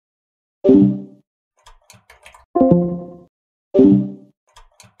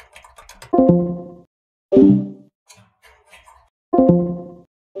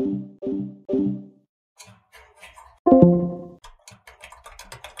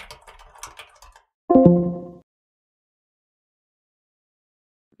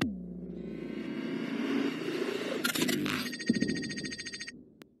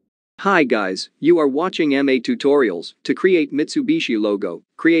Hi guys, you are watching MA tutorials. To create Mitsubishi logo,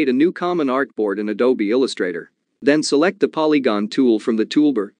 create a new common artboard in Adobe Illustrator. Then select the polygon tool from the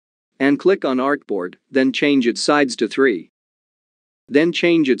toolbar and click on artboard, then change its sides to 3. Then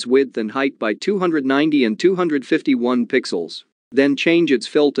change its width and height by 290 and 251 pixels. Then change its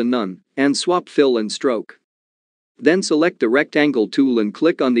fill to none and swap fill and stroke. Then select the rectangle tool and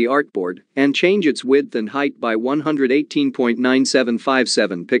click on the artboard and change its width and height by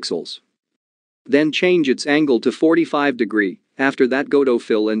 118.9757 pixels. Then change its angle to 45 degree. After that go to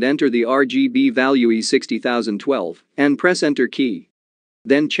fill and enter the RGB value E60012 and press enter key.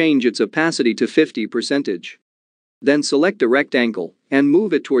 Then change its opacity to 50%. Then select the rectangle and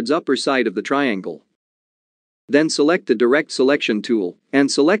move it towards upper side of the triangle. Then select the direct selection tool and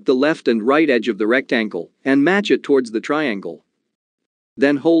select the left and right edge of the rectangle and match it towards the triangle.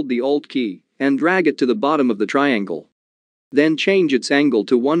 Then hold the Alt key and drag it to the bottom of the triangle. Then change its angle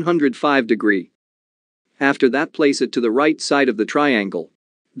to 105 degree. After that place it to the right side of the triangle.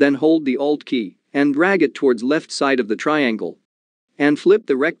 Then hold the Alt key and drag it towards left side of the triangle. And flip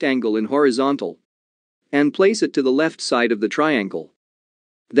the rectangle in horizontal. And place it to the left side of the triangle.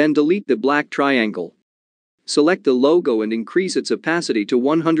 Then delete the black triangle. Select the logo and increase its opacity to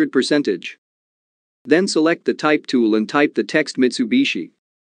 100%. Then select the type tool and type the text Mitsubishi.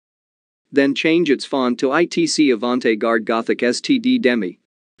 Then change its font to ITC Avant Garde Gothic STD Demi.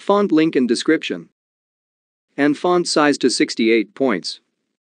 Font link in description. And font size to 68 points.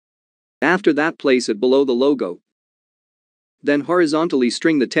 After that place it below the logo. Then horizontally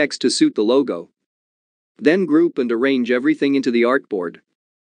string the text to suit the logo. Then group and arrange everything into the artboard.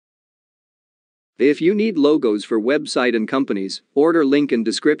 If you need logos for website and companies, order link in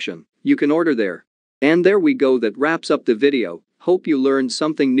description, you can order there. And there we go, that wraps up the video. Hope you learned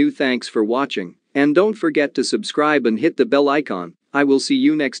something new. Thanks for watching, and don't forget to subscribe and hit the bell icon. I will see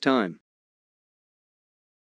you next time.